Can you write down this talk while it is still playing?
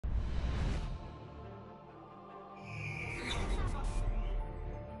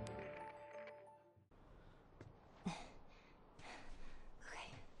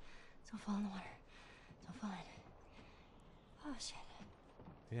fall in the water. Don't fall in. Oh, shit.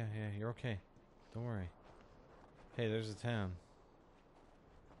 Yeah, you're okay. Don't worry. Hey, there's a town.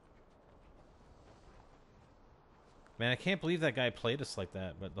 Man, I can't believe that guy played us like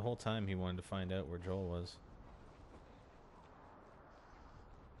that, but the whole time he wanted to find out where Joel was.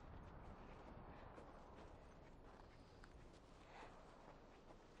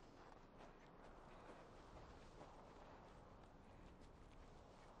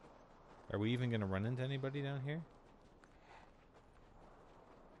 Are we even gonna run into anybody down here?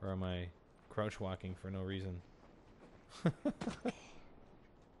 Or am I crouch walking for no reason?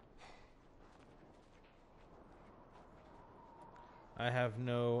 I have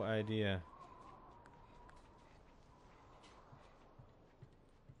no idea.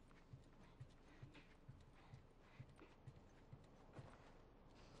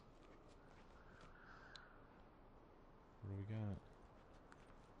 What do we got?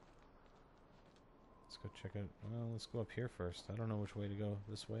 Let's go check out. Well, let's go up here first. I don't know which way to go.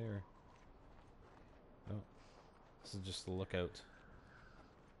 This way or... No. This is just the lookout.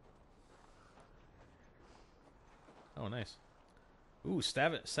 Oh, nice. Ooh,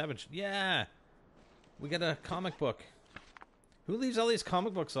 Savage. Yeah! We got a comic book. Who leaves all these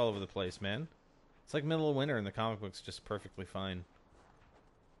comic books all over the place, man? It's like middle of winter and the comic book's just perfectly fine.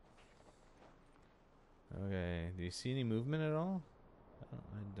 Okay, do you see any movement at all?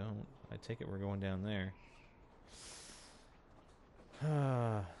 I don't. I take it we're going down there.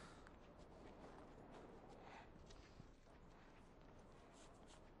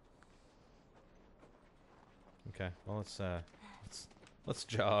 Okay, well let's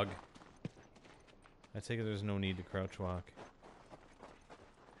jog. I take it there's no need to crouch walk.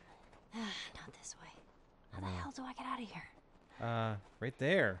 Not this way. How the hell do I get out of here? Right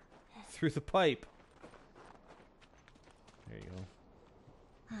there. Through the pipe. There you go.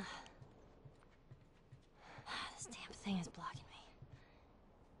 This damn thing is blocking me.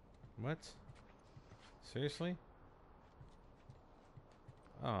 What? Seriously?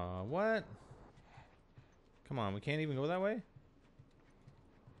 Aw, what? Come on, we can't even go that way?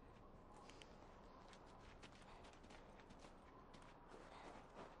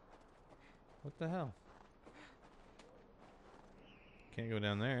 What the hell? Can't go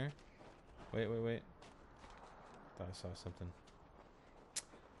down there. Wait. Thought I saw something.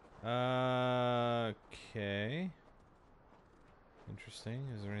 Okay. Interesting.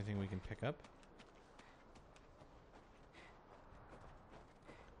 Is there anything we can pick up?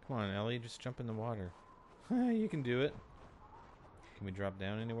 Come on, Ellie, just jump in the water. You can do it. Can we drop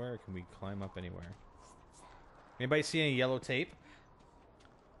down anywhere, or can we climb up anywhere? Anybody see any yellow tape?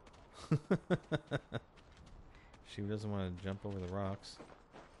 She doesn't want to jump over the rocks.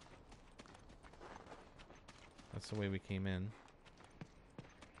 That's the way we came in.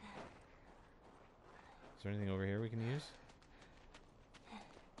 Is there anything over here we can use?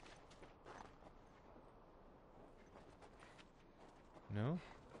 No?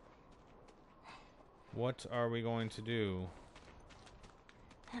 What are we going to do?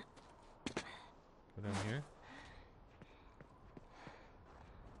 Go down here?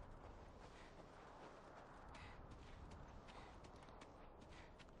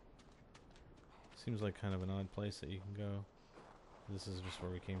 Seems like kind of an odd place that you can go. This is just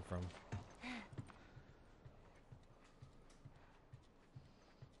where we came from.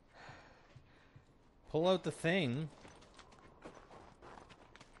 Pull out the thing.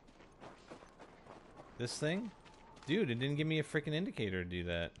 This thing? Dude, it didn't give me a freaking indicator to do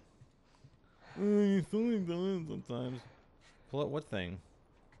that. You think that sometimes. Pull out what thing?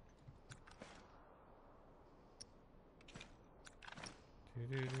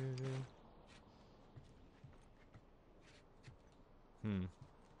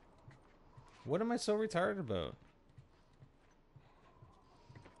 What am I so retarded about?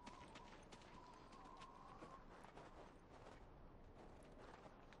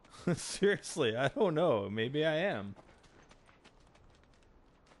 Seriously, I don't know. Maybe I am.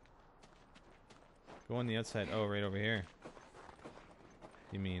 Go on the outside. Oh, right over here.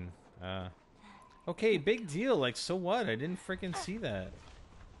 You mean, okay, big deal. Like, so what? I didn't freaking see that.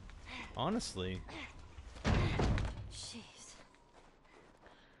 Honestly. Jeez.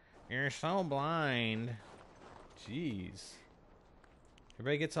 You're so blind. Jeez.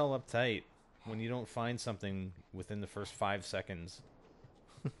 Everybody gets all uptight when you don't find something within the first 5 seconds.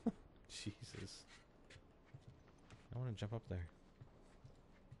 Jesus. I want to jump up there.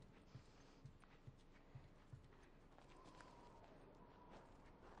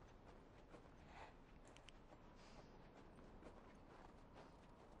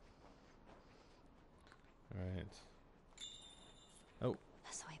 Alright. Oh.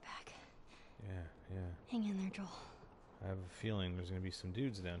 That's the way back. Hang in there, Joel. I have a feeling there's gonna be some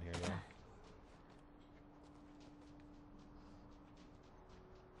dudes down here, though.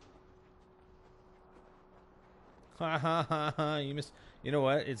 Ha ha ha ha! You missed. You know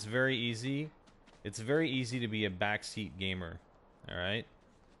what? It's very easy. It's very easy to be a backseat gamer. All right.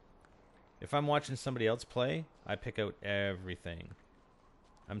 If I'm watching somebody else play, I pick out everything.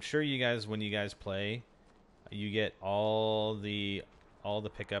 I'm sure you guys, when you guys play, you get all the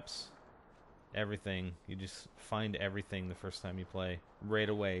pickups, everything. You just find everything the first time you play, right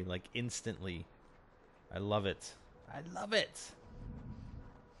away, like instantly. I love it. I love it.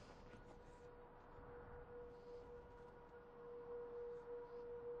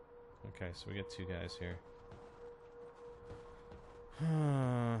 Okay, so we got two guys here.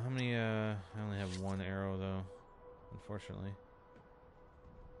 How many, I only have one arrow, though, unfortunately.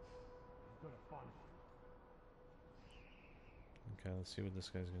 Okay, let's see what this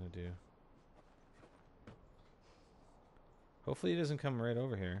guy's gonna do. Hopefully he doesn't come right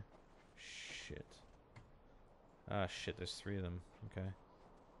over here. Shit. Ah, shit, there's three of them. Okay.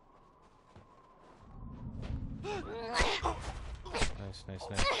 Nice, nice,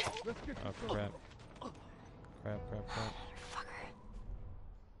 nice. Oh, crap. Crap, crap, crap.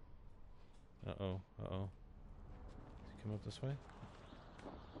 Uh-oh, uh-oh. Does he come up this way?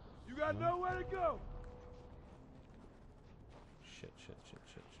 You got nowhere to go! Shit, shit, shit,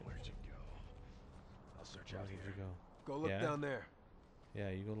 shit, shit. Where'd you go? I'll search out Where here. did you go? Go look down there. Yeah,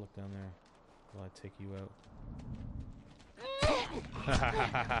 you go look down there while I take you out.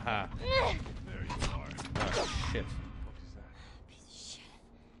 There you are. Oh, shit. What is that? Piece of shit.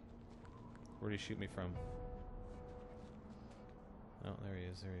 Where'd he shoot me from? Oh, there he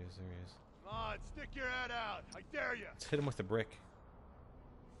is, there he is, there he is. Come on, stick your head out. I dare you. Let's hit him with the brick.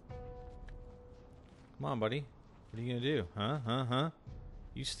 Come on, buddy. What are you gonna do? Huh?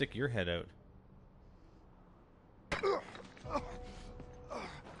 You stick your head out.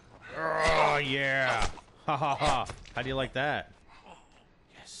 Oh, yeah! Ha ha ha! How do you like that?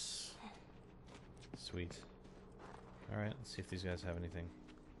 Yes! Sweet. Alright, let's see if these guys have anything.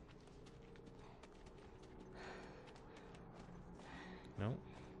 No?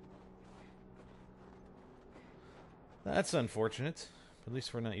 That's unfortunate. At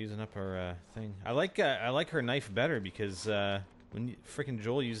least we're not using up our thing. I like her knife better because when freaking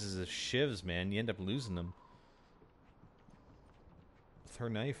Joel uses his shivs, man, you end up losing them. With her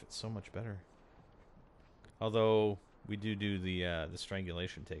knife, it's so much better. Although we do the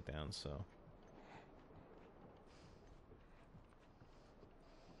strangulation takedown, so.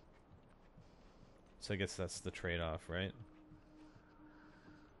 So I guess that's the trade-off, right?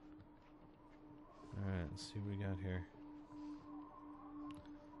 All right, let's see what we got here.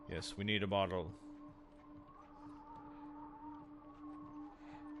 Yes, we need a bottle.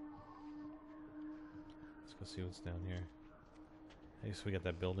 Let's go see what's down here. I guess we got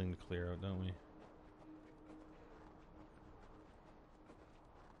that building to clear out, don't we?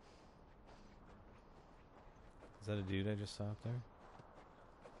 Is that a dude I just saw up there?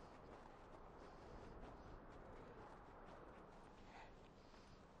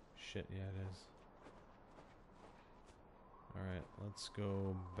 Shit, yeah it is. Alright, let's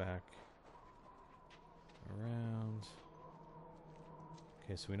go back around.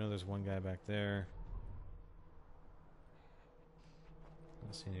 Okay, so we know there's one guy back there. I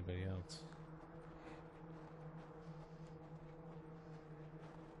don't see anybody else.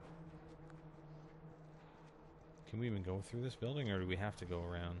 Can we even go through this building, or do we have to go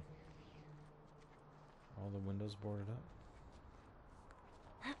around? All the windows boarded up?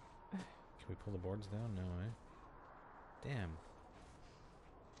 Can we pull the boards down? No, eh? Damn.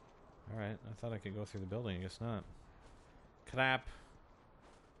 Alright, I thought I could go through the building. I guess not. Crap.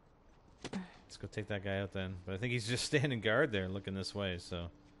 Let's go take that guy out then. But I think he's just standing guard there looking this way,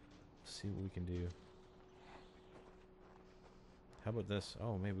 so let's see what we can do. How about this?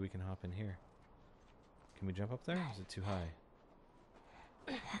 Oh, maybe we can hop in here. Can we jump up there? Is it too high?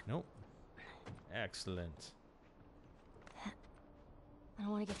 Nope. Excellent. I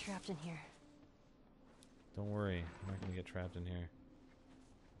don't want to get trapped in here. Don't worry, I'm not going to get trapped in here.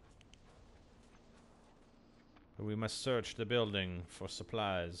 But we must search the building for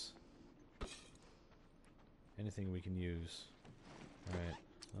supplies. Anything we can use. Alright,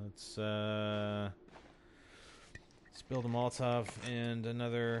 let's build a Molotov and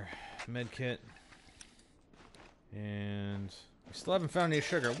another med kit. And we still haven't found any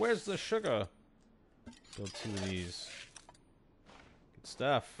sugar. Where's the sugar? Build 2 of these. Good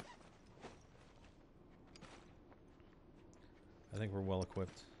stuff. I think we're well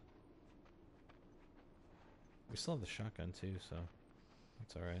equipped. We still have the shotgun too, so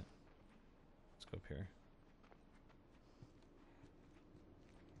that's alright. Let's go up here.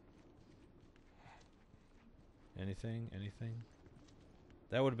 Anything? Anything?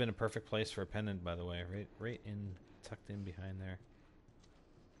 That would have been a perfect place for a pendant, by the way. Right in, tucked in behind there.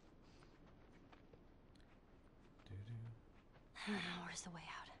 Where's the way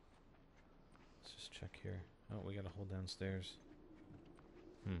out? Let's just check here. Oh, we gotta hold downstairs.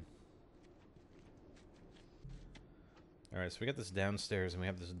 Alright, so we got this downstairs and we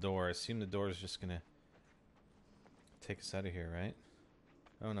have this door. I assume the door is just gonna take us out of here, right?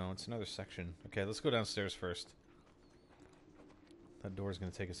 Oh no, it's another section. Okay, let's go downstairs first. That door is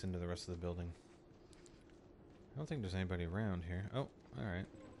gonna take us into the rest of the building. I don't think there's anybody around here. Oh, alright.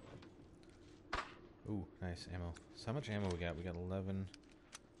 Ooh, nice ammo. So how much ammo we got? We got 11.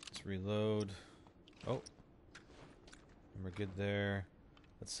 Let's reload. Oh. And we're good there.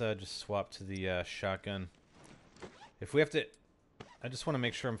 Let's just swap to the shotgun. If we have to... I just want to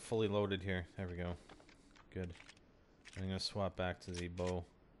make sure I'm fully loaded here. There we go. Good. I'm going to swap back to the bow.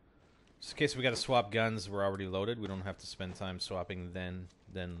 Just in case we got to swap guns, we're already loaded. We don't have to spend time swapping then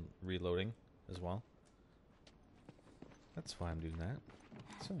reloading as well. That's why I'm doing that.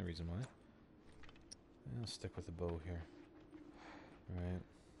 That's the only reason why. I'll stick with the bow here. Alright.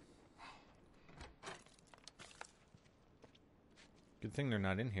 Good thing they're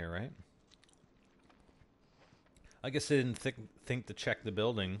not in here, right? I guess they didn't think to check the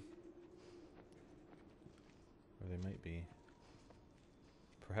building. Or they might be.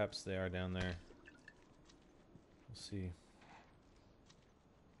 Perhaps they are down there. We'll see.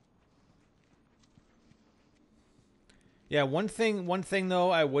 Yeah, one thing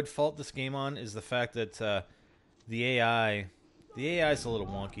though I would fault this game on is the fact that the AI is a little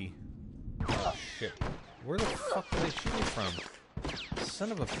wonky. Oh shit. Where the fuck did they shoot me from?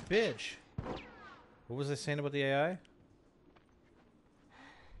 Son of a bitch. What was I saying about the AI? Are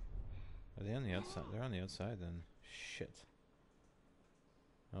they on the outside? They're on the outside then. Shit.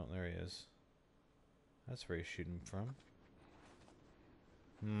 Oh, there he is. That's where he's shooting from.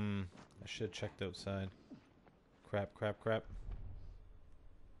 I should have checked outside. Crap, crap, crap.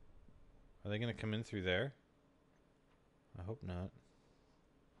 Are they gonna come in through there? I hope not.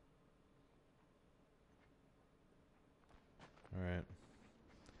 Alright.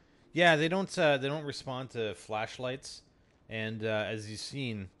 Yeah, they don't respond to flashlights. And as you've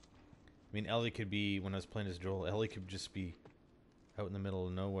seen, I mean, Ellie could be, when I was playing as Joel, Ellie could just be out in the middle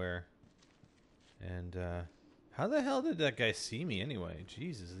of nowhere. And how the hell did that guy see me anyway?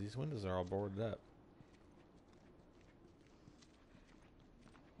 Jesus, these windows are all boarded up.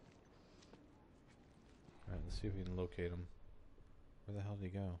 Alright, let's see if we can locate him. Where the hell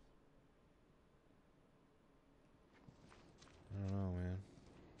did he go? I don't know, man.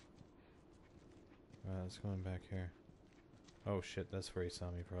 Alright, let's go in back here. Oh shit, that's where he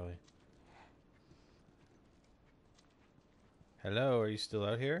saw me probably. Hello, are you still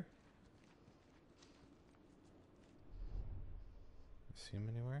out here? See him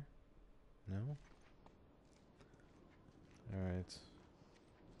anywhere? No? Alright.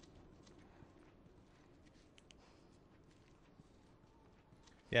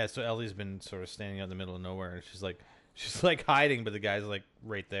 Yeah, so Ellie's been sort of standing out in the middle of nowhere, and she's like hiding, but the guy's like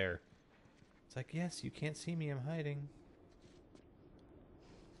right there. It's like, yes, you can't see me, I'm hiding.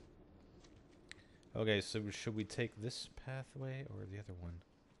 Okay, so should we take this pathway or the other one?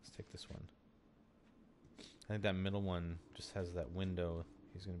 Let's take this one. I think that middle one just has that window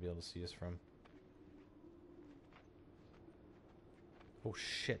he's going to be able to see us from. Oh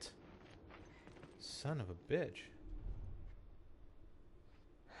shit. Son of a bitch.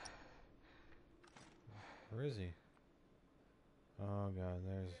 Where is he? Oh god,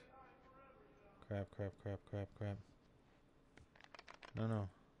 there's... Crap, crap, crap, crap, crap. No, no.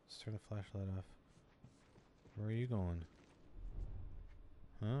 Let's turn the flashlight off. Where are you going?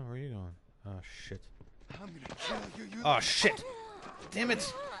 Huh? Where are you going? Oh shit. I'm gonna kill you. Oh shit! Damn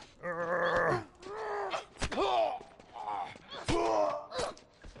it!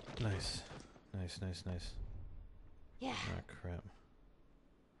 Nice. Nice, nice, nice. Yeah. Ah, crap.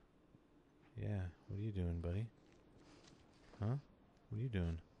 Yeah, what are you doing, buddy? Huh? What are you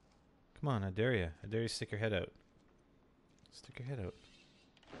doing? Come on, I dare you. I dare you to stick your head out. Stick your head out.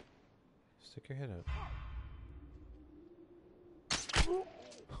 Stick your head out.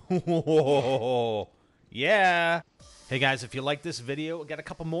 Whoa! Yeah! Hey guys, if you like this video, we got a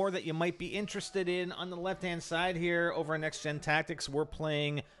couple more that you might be interested in. On the left-hand side here, over on Next Gen Tactics, we're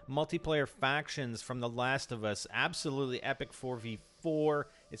playing multiplayer factions from The Last of Us. Absolutely epic 4v4.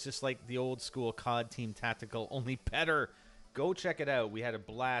 It's just like the old school COD Team Tactical, only better. Go check it out. We had a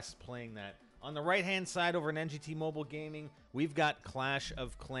blast playing that. On the right-hand side, over in NGT Mobile Gaming, we've got Clash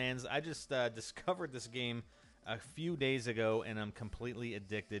of Clans. I just discovered this game a few days ago, and I'm completely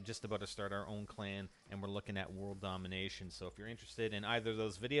addicted. Just about to start our own clan, and we're looking at world domination. So if you're interested in either of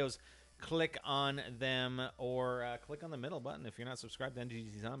those videos, click on them, or click on the middle button if you're not subscribed to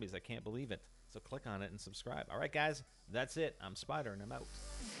NGTZombies. I can't believe it. So click on it and subscribe. All right, guys, that's it. I'm Spider, and I'm out.